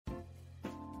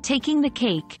Taking the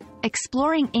cake,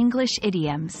 exploring English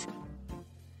idioms.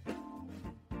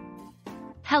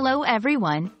 Hello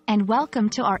everyone, and welcome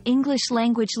to our English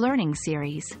language learning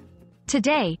series.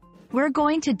 Today, we're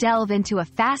going to delve into a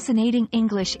fascinating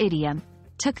English idiom,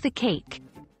 took the cake.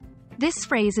 This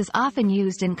phrase is often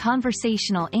used in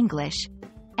conversational English,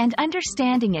 and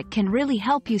understanding it can really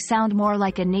help you sound more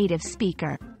like a native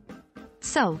speaker.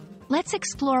 So, let's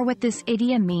explore what this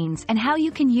idiom means and how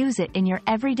you can use it in your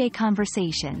everyday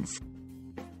conversations.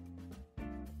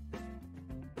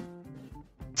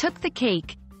 Took the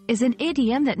cake is an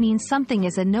idiom that means something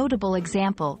is a notable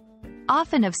example,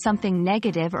 often of something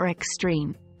negative or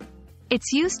extreme.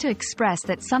 It's used to express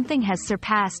that something has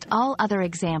surpassed all other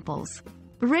examples.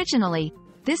 Originally,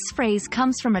 this phrase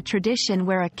comes from a tradition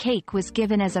where a cake was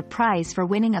given as a prize for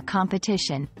winning a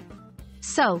competition.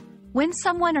 So, when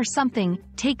someone or something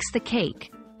takes the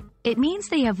cake, it means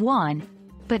they have won,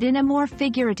 but in a more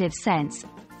figurative sense,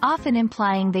 often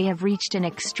implying they have reached an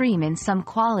extreme in some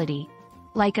quality,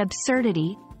 like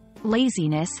absurdity,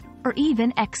 laziness, or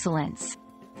even excellence.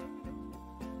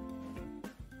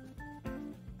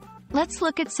 Let's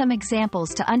look at some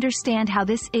examples to understand how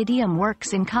this idiom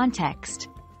works in context.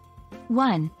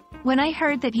 1. When I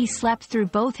heard that he slept through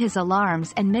both his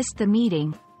alarms and missed the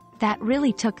meeting, that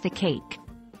really took the cake.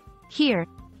 Here,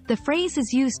 the phrase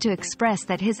is used to express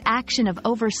that his action of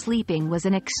oversleeping was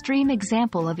an extreme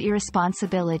example of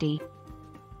irresponsibility.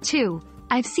 2.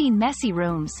 I've seen messy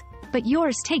rooms, but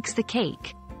yours takes the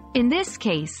cake. In this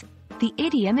case, the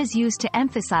idiom is used to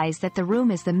emphasize that the room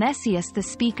is the messiest the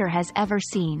speaker has ever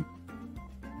seen.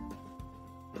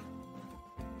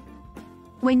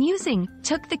 When using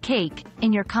took the cake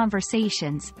in your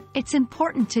conversations, it's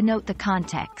important to note the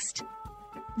context.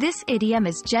 This idiom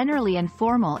is generally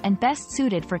informal and best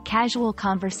suited for casual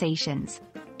conversations.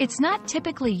 It's not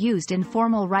typically used in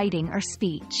formal writing or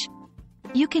speech.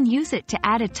 You can use it to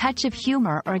add a touch of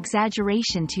humor or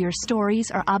exaggeration to your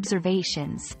stories or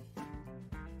observations.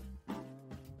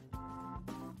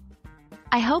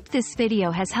 I hope this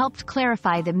video has helped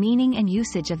clarify the meaning and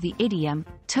usage of the idiom,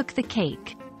 took the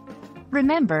cake.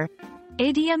 Remember,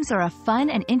 idioms are a fun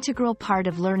and integral part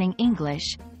of learning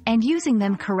English, and using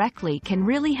them correctly can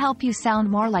really help you sound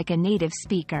more like a native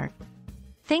speaker.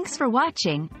 Thanks for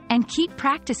watching, and keep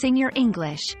practicing your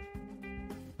English.